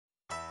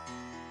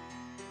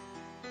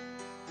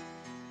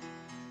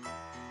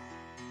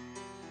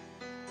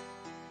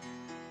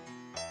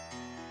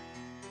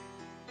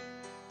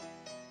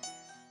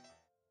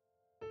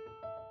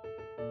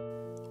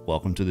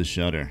Welcome to the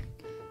Shutter.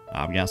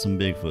 I've got some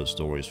Bigfoot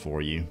stories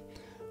for you.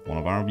 One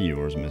of our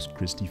viewers, Miss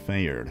Christy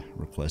Fayard,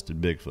 requested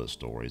Bigfoot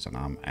stories, and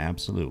I'm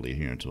absolutely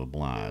here to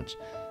oblige.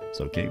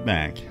 So kick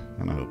back,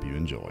 and I hope you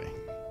enjoy.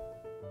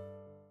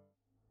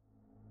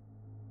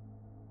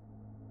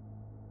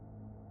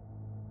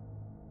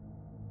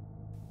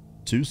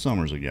 Two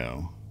summers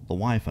ago, the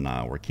wife and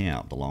I were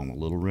camped along the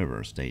Little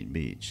River State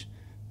Beach,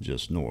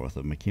 just north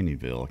of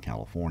McKinneyville,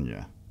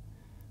 California.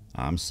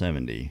 I'm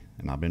 70,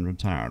 and I've been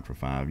retired for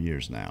 5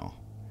 years now.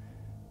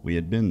 We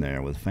had been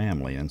there with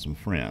family and some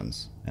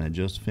friends, and had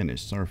just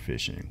finished surf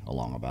fishing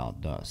along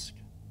about dusk.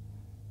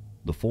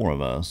 The four of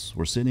us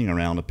were sitting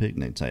around a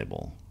picnic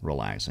table,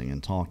 relaxing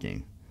and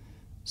talking.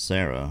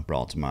 Sarah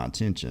brought to my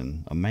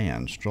attention a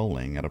man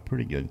strolling at a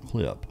pretty good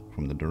clip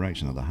from the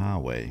direction of the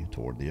highway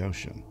toward the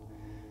ocean.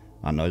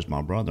 I nudged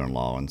my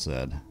brother-in-law and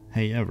said,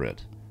 "Hey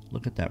Everett,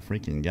 look at that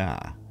freaking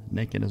guy,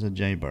 naked as a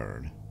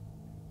jaybird."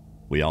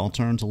 We all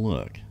turned to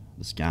look.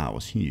 The sky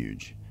was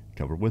huge,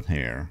 covered with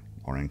hair,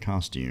 or in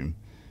costume,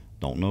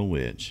 don't know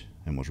which,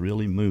 and was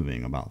really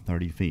moving about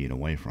 30 feet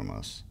away from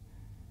us.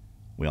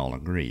 We all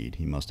agreed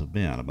he must have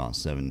been about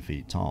 7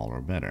 feet tall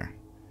or better.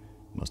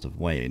 Must have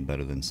weighed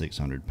better than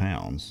 600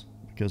 pounds,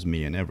 because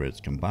me and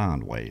Everett's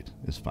combined weight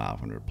is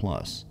 500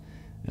 plus,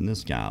 and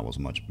this guy was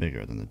much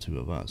bigger than the two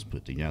of us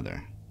put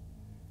together.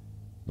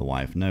 The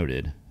wife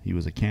noted he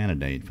was a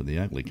candidate for the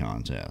ugly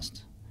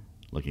contest,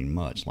 looking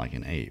much like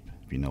an ape,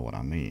 if you know what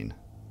I mean.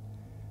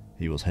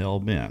 He was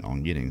hell-bent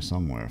on getting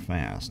somewhere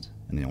fast,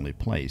 and the only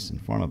place in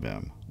front of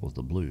him was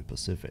the blue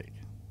Pacific.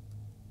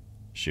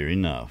 Sure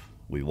enough,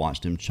 we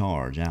watched him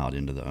charge out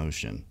into the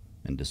ocean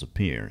and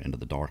disappear into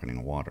the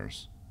darkening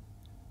waters.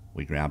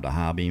 We grabbed a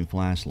high-beam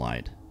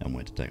flashlight and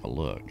went to take a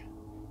look.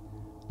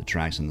 The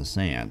tracks in the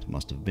sand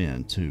must have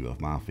been 2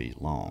 of my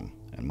feet long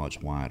and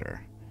much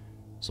wider,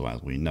 so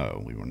as we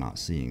know, we were not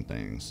seeing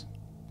things.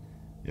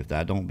 If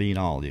that don't beat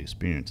all the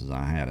experiences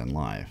I had in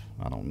life,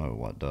 I don't know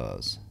what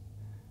does.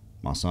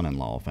 My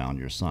son-in-law found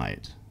your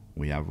site.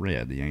 We have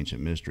read the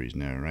Ancient Mysteries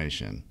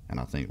narration, and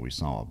I think we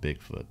saw a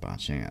Bigfoot by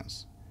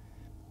chance.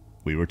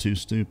 We were too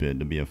stupid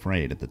to be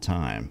afraid at the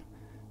time,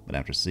 but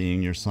after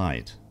seeing your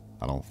site,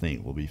 I don't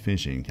think we'll be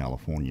fishing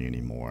California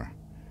anymore.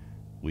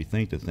 We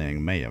think the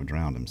thing may have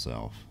drowned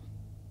himself.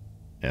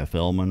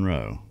 F.L.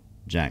 Monroe,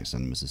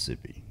 Jackson,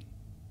 Mississippi.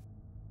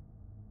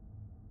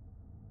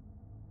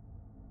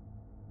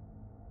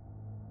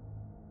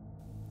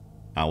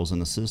 I was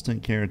an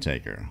assistant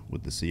caretaker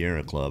with the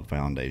Sierra Club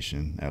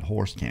Foundation at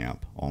Horse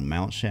Camp on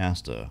Mount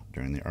Shasta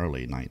during the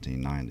early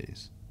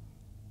 1990s.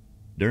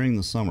 During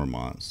the summer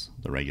months,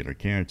 the regular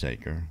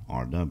caretaker,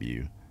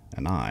 R.W.,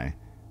 and I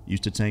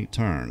used to take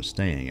turns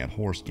staying at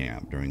Horse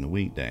Camp during the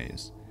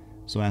weekdays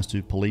so as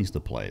to police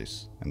the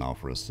place and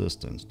offer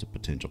assistance to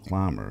potential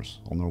climbers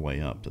on their way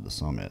up to the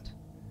summit.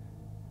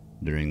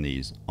 During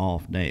these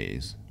off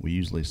days, we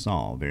usually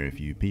saw very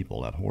few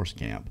people at Horse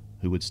Camp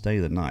who would stay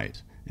the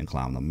night and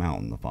climb the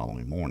mountain the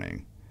following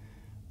morning.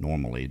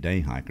 Normally, day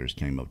hikers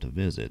came up to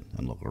visit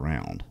and look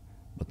around,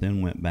 but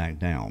then went back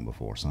down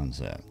before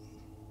sunset.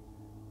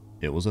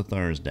 It was a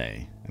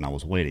Thursday, and I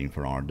was waiting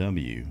for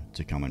R.W.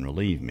 to come and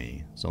relieve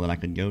me so that I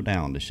could go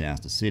down to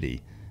Shasta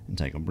City and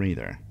take a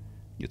breather,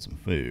 get some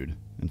food,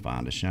 and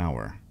find a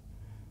shower.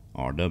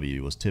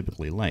 R.W. was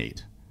typically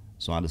late,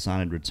 so I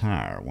decided to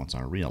retire once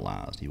I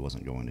realized he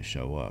wasn't going to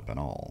show up at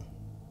all.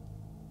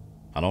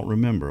 I don't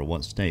remember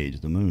what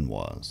stage the moon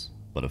was,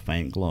 but a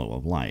faint glow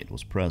of light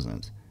was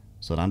present,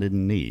 so that I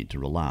didn't need to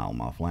rely on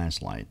my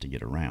flashlight to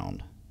get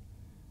around.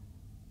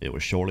 It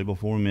was shortly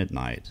before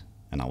midnight,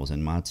 and I was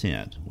in my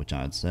tent, which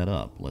I had set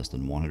up less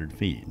than 100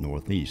 feet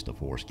northeast of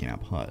Horse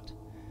Camp Hut.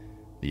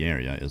 The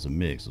area is a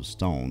mix of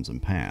stones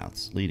and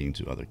paths leading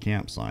to other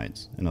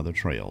campsites and other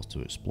trails to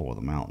explore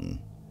the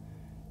mountain.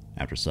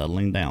 After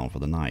settling down for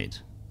the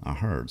night, I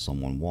heard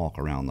someone walk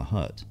around the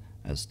hut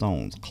as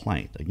stones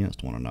clanked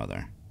against one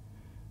another.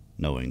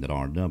 Knowing that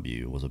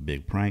R.W. was a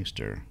big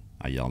prankster,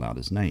 I yelled out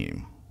his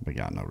name, but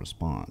got no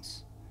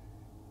response.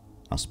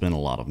 I spent a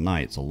lot of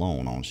nights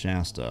alone on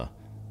Shasta,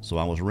 so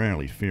I was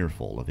rarely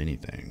fearful of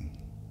anything.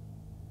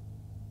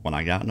 When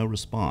I got no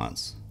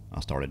response, I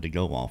started to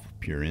go off of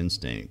pure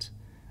instinct,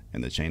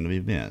 and the chain of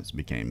events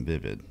became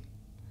vivid.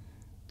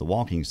 The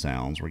walking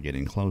sounds were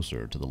getting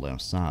closer to the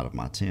left side of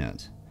my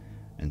tent,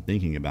 and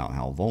thinking about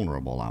how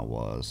vulnerable I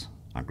was,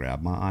 I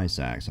grabbed my ice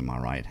axe in my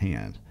right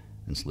hand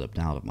and slipped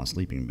out of my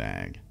sleeping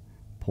bag,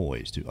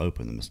 poised to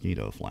open the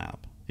mosquito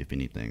flap if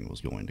anything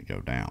was going to go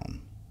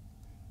down.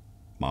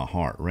 My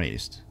heart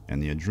raced,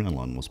 and the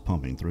adrenaline was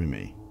pumping through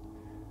me.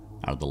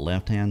 Out of the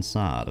left-hand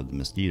side of the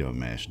mosquito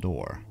mesh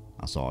door,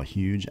 I saw a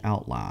huge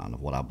outline of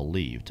what I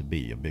believed to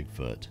be a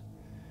Bigfoot.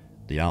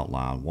 The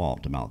outline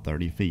walked about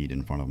 30 feet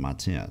in front of my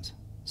tent,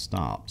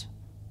 stopped,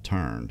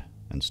 turned,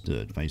 and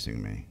stood facing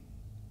me.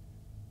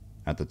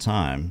 At the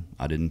time,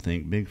 I didn't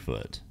think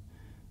Bigfoot,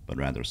 but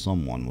rather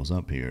someone was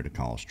up here to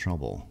cause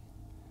trouble.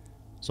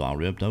 So I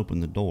ripped open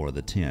the door of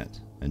the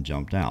tent and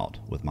jumped out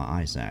with my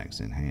ice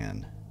axe in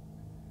hand.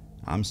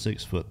 I'm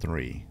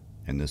 6'3",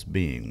 and this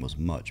being was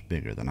much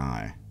bigger than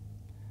I.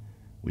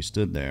 We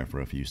stood there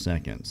for a few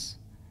seconds.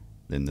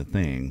 Then the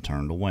thing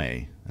turned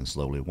away and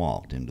slowly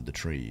walked into the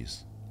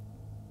trees.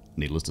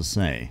 Needless to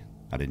say,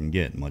 I didn't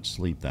get much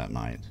sleep that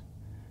night.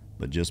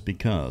 But just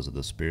because of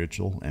the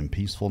spiritual and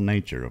peaceful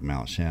nature of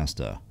Mount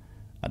Shasta,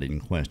 I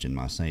didn't question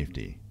my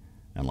safety,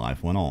 and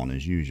life went on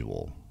as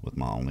usual, with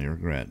my only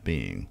regret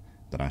being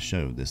that I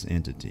showed this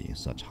entity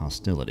such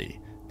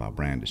hostility by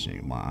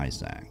brandishing my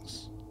ice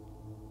axe.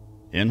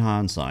 In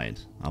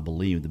hindsight, I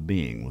believe the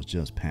being was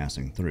just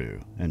passing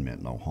through and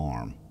meant no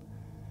harm.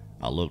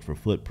 I looked for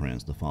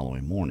footprints the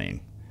following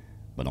morning,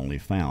 but only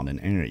found an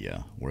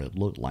area where it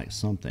looked like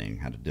something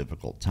had a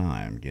difficult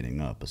time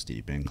getting up a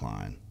steep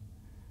incline.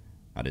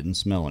 I didn't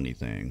smell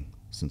anything,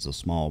 since a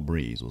small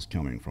breeze was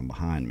coming from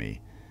behind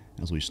me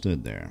as we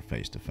stood there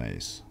face to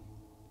face.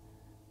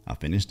 I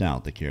finished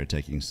out the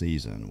caretaking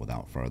season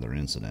without further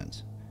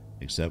incident,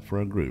 except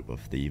for a group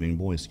of thieving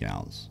Boy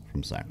Scouts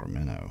from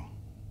Sacramento.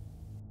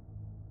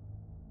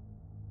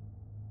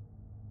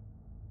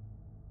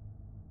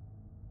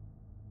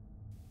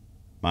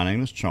 My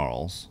name is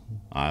Charles.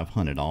 I've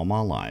hunted all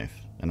my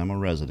life, and I'm a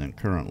resident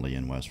currently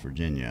in West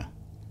Virginia.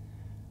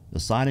 The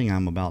sighting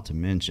I'm about to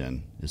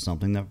mention is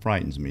something that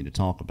frightens me to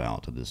talk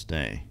about to this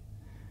day.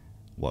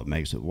 What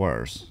makes it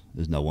worse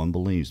is no one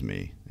believes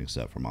me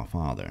except for my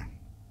father.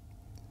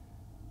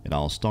 It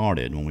all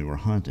started when we were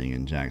hunting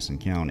in Jackson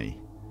County.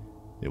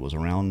 It was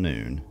around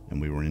noon,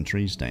 and we were in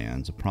tree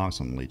stands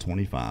approximately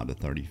 25 to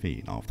 30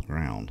 feet off the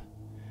ground.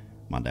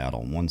 My dad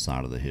on one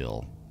side of the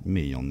hill,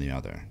 me on the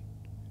other.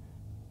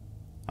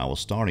 I was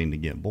starting to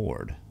get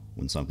bored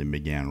when something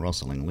began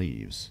rustling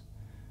leaves.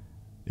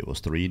 It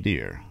was 3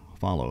 deer,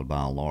 followed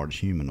by a large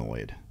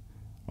humanoid,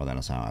 or that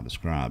is how I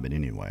describe it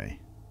anyway.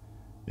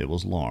 It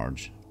was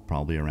large,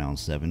 probably around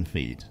 7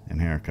 feet,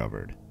 and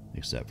hair-covered,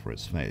 except for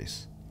its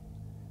face.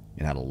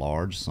 It had a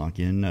large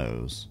sunk-in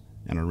nose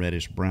and a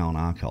reddish-brown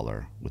eye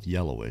color with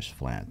yellowish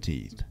flat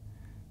teeth,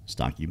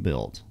 stocky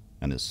built,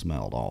 and it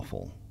smelled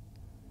awful.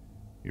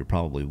 You're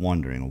probably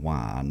wondering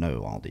why I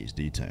know all these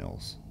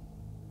details.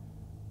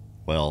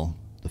 Well,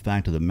 the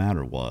fact of the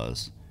matter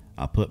was,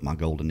 I put my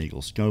Golden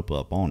Eagle scope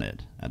up on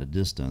it at a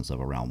distance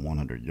of around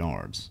 100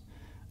 yards,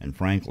 and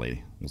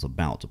frankly, was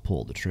about to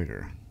pull the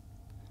trigger.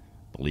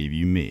 Believe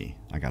you me,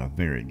 I got a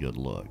very good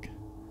look.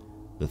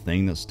 The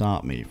thing that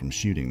stopped me from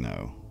shooting,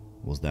 though,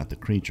 was that the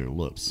creature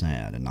looked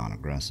sad and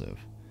non-aggressive,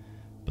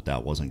 but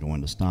that wasn't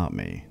going to stop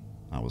me.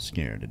 I was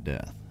scared to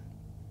death.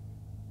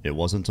 It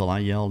wasn't until I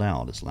yelled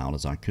out as loud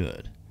as I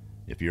could,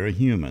 "If you're a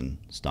human,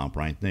 stop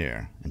right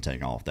there and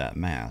take off that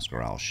mask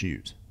or I'll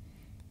shoot."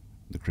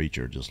 The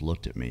creature just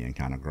looked at me and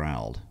kind of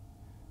growled.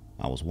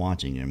 I was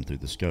watching him through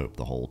the scope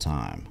the whole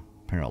time,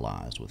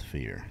 paralyzed with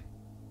fear.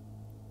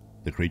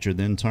 The creature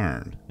then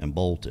turned and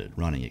bolted,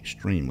 running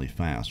extremely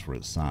fast for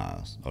its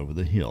size, over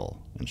the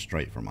hill and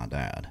straight for my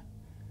dad.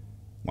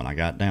 When I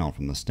got down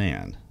from the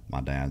stand, my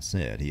dad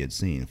said he had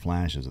seen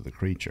flashes of the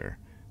creature,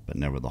 but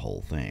never the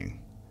whole thing.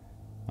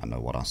 I know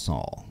what I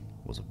saw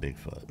was a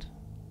Bigfoot.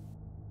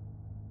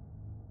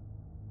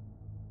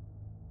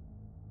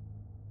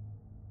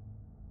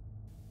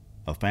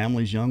 A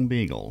family's young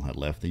beagle had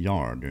left the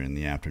yard during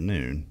the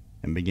afternoon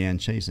and began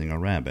chasing a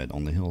rabbit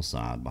on the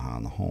hillside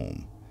behind the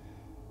home.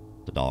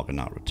 The dog had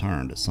not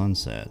returned at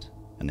sunset,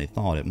 and they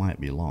thought it might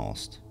be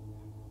lost.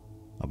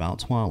 About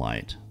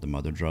twilight, the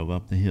mother drove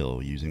up the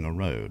hill using a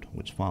road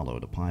which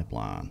followed a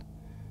pipeline.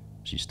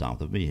 She stopped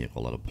the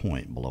vehicle at a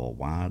point below a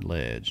wide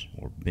ledge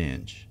or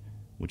bench,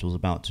 which was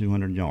about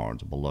 200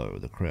 yards below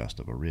the crest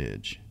of a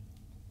ridge.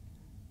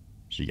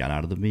 She got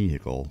out of the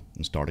vehicle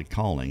and started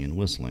calling and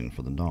whistling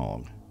for the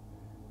dog.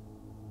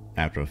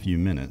 After a few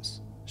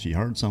minutes, she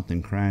heard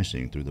something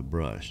crashing through the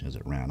brush as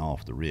it ran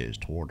off the ridge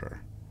toward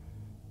her.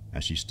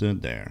 As she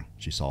stood there,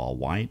 she saw a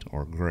white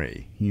or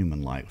gray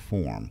human-like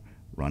form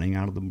running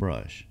out of the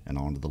brush and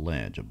onto the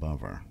ledge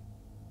above her.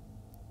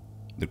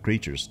 The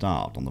creature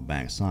stopped on the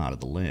back side of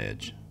the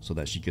ledge so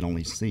that she could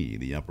only see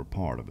the upper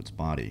part of its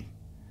body.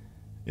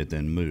 It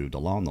then moved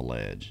along the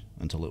ledge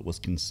until it was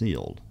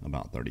concealed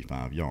about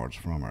 35 yards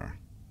from her.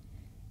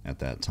 At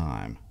that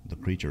time, the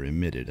creature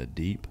emitted a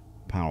deep,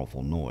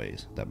 powerful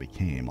noise that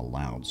became a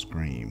loud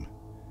scream.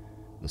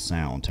 The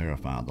sound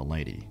terrified the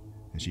lady,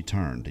 and she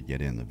turned to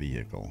get in the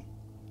vehicle.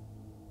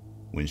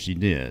 When she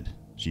did,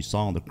 she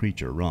saw the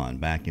creature run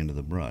back into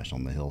the brush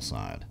on the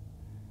hillside.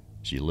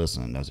 She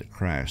listened as it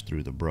crashed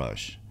through the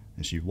brush,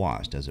 and she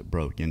watched as it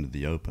broke into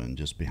the open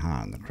just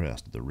behind the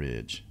crest of the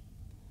ridge.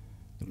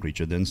 The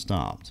creature then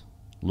stopped,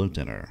 looked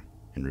at her,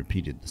 and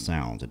repeated the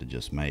sounds it had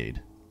just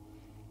made.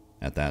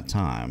 At that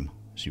time,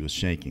 she was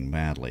shaking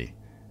badly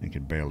and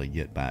could barely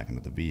get back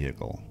into the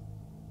vehicle,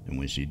 and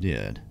when she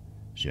did,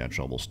 she had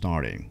trouble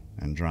starting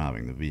and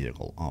driving the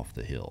vehicle off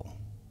the hill.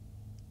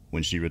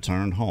 When she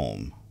returned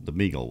home, the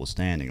beagle was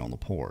standing on the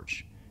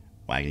porch,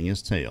 wagging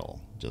his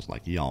tail just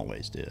like he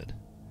always did.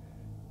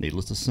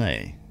 Needless to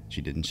say,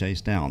 she didn't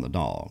chase down the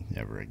dog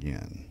ever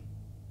again.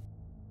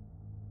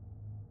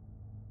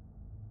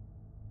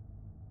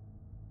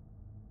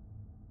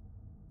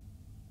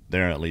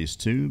 There are at least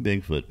 2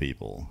 Bigfoot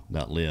people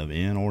that live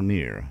in or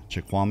near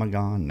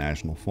Chequamegon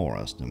National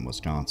Forest in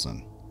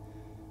Wisconsin.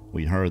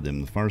 We heard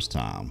them the first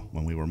time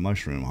when we were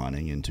mushroom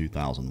hunting in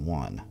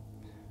 2001.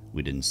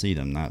 We didn't see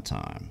them that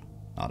time,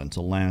 not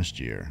until last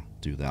year,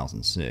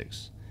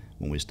 2006,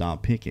 when we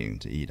stopped picking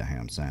to eat a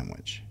ham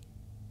sandwich.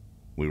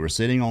 We were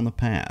sitting on the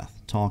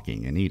path,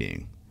 talking and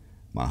eating.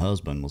 My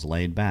husband was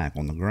laid back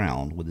on the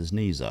ground with his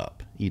knees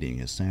up, eating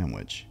his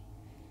sandwich.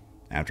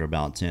 After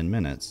about 10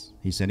 minutes,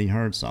 he said he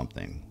heard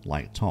something,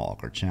 like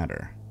talk or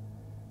chatter.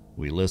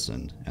 We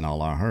listened, and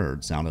all I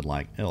heard sounded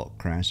like elk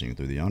crashing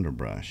through the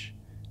underbrush,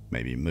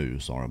 maybe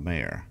moose or a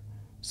bear,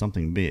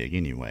 something big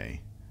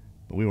anyway,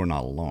 but we were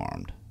not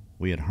alarmed.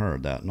 We had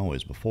heard that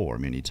noise before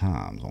many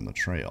times on the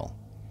trail.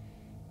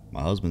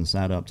 My husband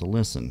sat up to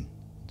listen.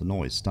 The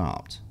noise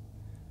stopped.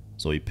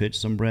 So he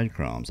pitched some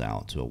breadcrumbs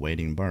out to a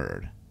waiting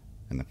bird,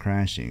 and the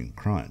crashing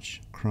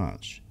crunch,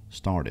 crunch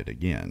started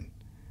again.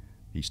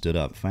 He stood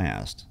up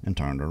fast and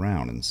turned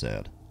around and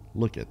said,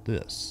 "Look at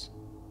this."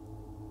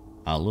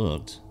 I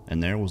looked,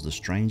 and there was the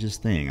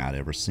strangest thing I'd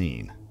ever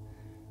seen.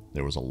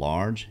 There was a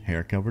large,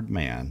 hair-covered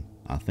man,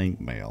 I think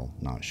male,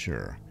 not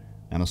sure,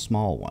 and a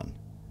small one.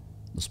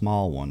 The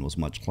small one was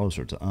much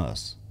closer to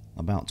us,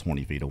 about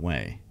 20 feet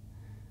away.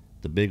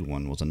 The big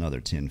one was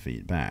another 10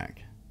 feet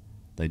back.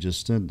 They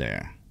just stood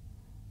there.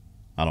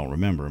 I don't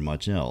remember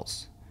much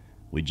else.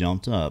 We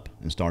jumped up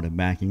and started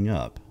backing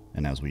up,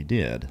 and as we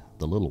did,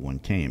 the little one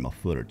came a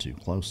foot or 2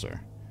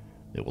 closer.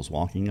 It was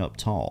walking up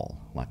tall,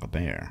 like a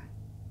bear.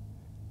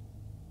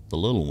 The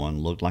little one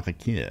looked like a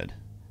kid,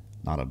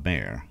 not a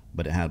bear,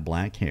 but it had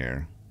black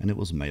hair, and it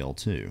was male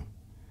too.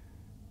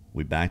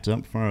 We backed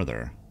up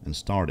further and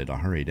started a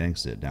hurried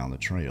exit down the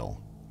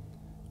trail.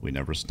 We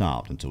never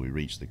stopped until we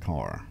reached the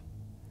car.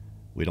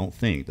 We don't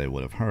think they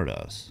would have heard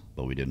us,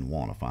 but we didn't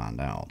want to find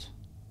out.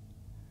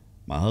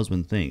 My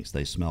husband thinks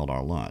they smelled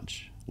our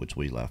lunch, which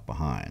we left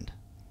behind.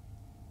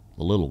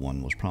 The little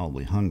one was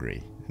probably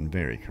hungry and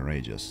very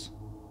courageous.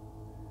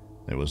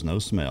 There was no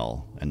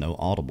smell and no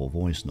audible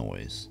voice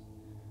noise.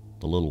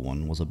 The little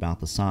one was about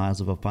the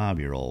size of a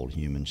 5-year-old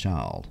human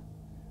child.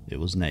 It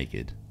was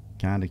naked,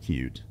 kinda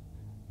cute,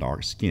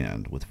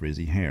 dark-skinned with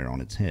frizzy hair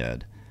on its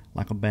head,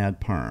 like a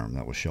bad perm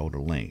that was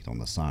shoulder-length on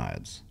the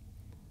sides.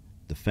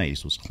 The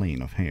face was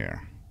clean of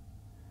hair.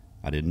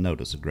 I didn't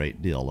notice a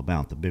great deal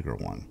about the bigger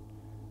one.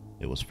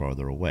 It was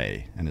further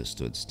away, and it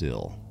stood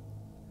still.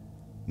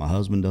 My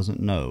husband doesn't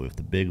know if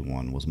the big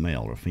one was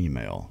male or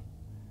female.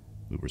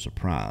 We were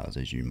surprised,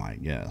 as you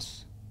might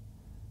guess.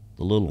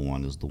 The little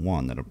one is the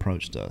one that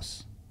approached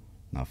us,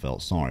 and I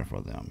felt sorry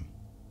for them.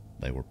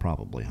 They were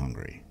probably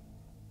hungry.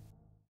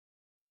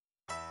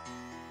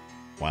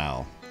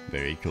 Wow,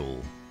 very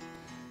cool.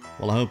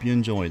 Well, I hope you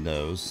enjoyed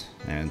those,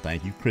 and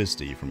thank you,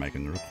 Christy, for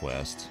making the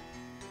request.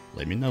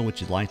 Let me know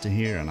what you'd like to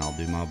hear, and I'll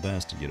do my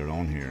best to get it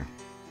on here.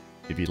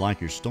 If you'd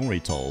like your story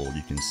told,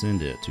 you can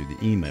send it to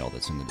the email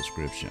that's in the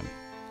description.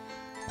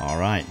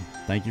 Alright,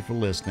 thank you for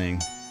listening.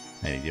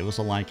 Hey, give us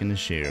a like and a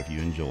share if you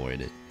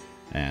enjoyed it,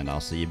 and I'll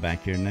see you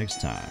back here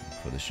next time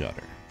for The Shutter.